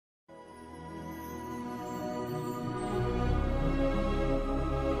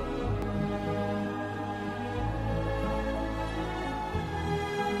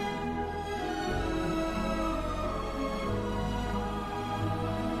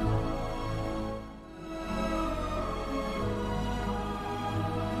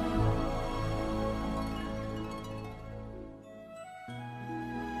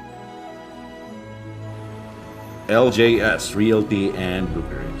LJS Realty and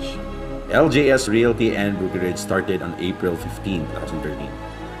Brokerage. LJS Realty and Brokerage started on April 15, 2013.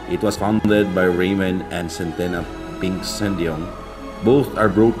 It was founded by Raymond and Centena Pink Sendiong. Both are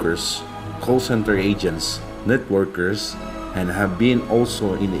brokers, call center agents, networkers, and have been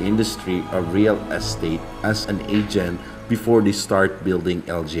also in the industry of real estate as an agent before they start building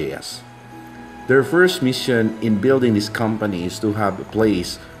LJS. Their first mission in building this company is to have a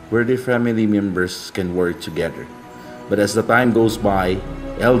place where their family members can work together. But as the time goes by,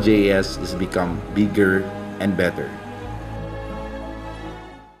 LJS has become bigger and better.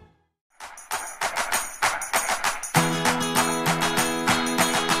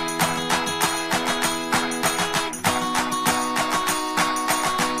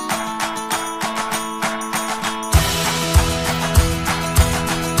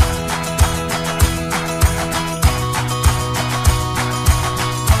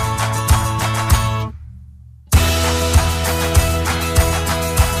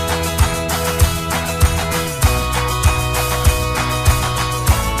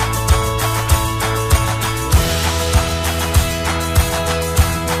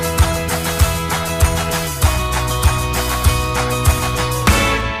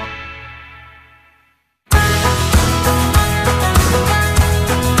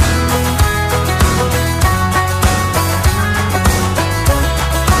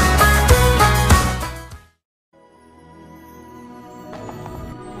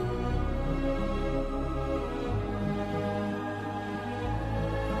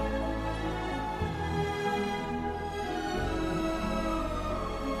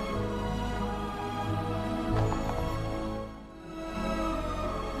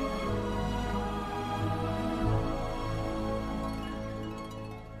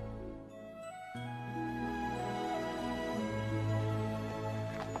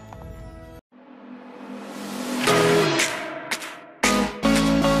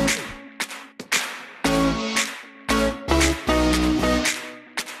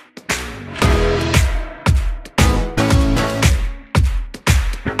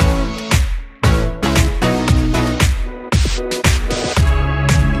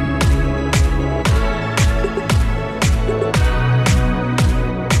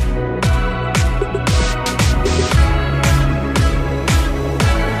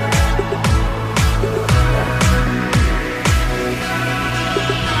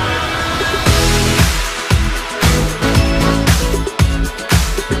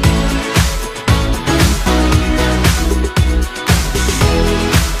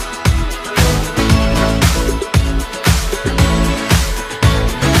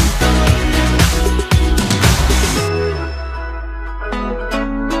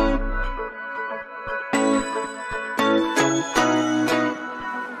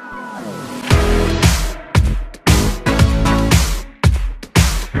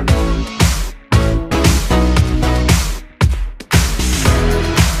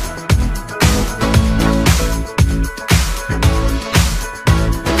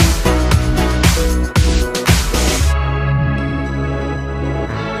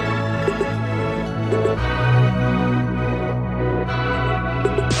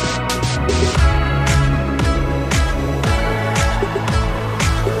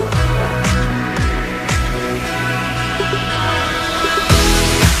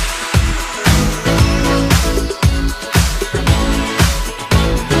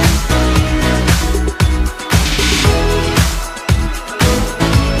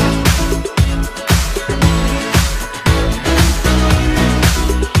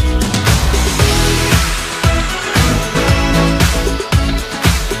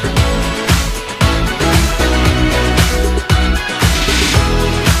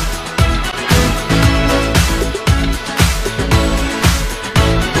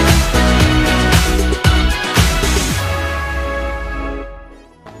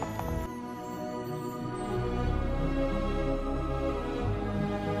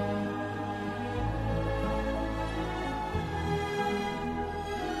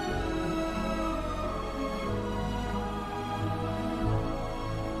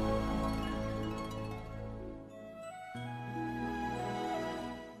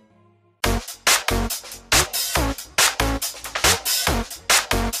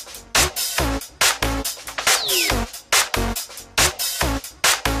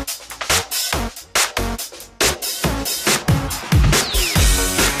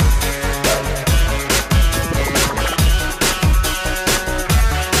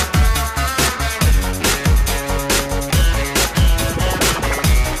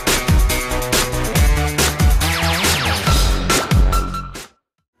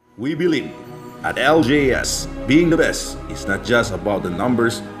 We believe At LJS, being the best is not just about the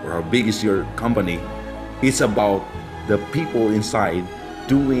numbers or how big is your company. It's about the people inside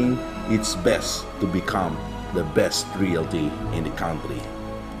doing its best to become the best realty in the country.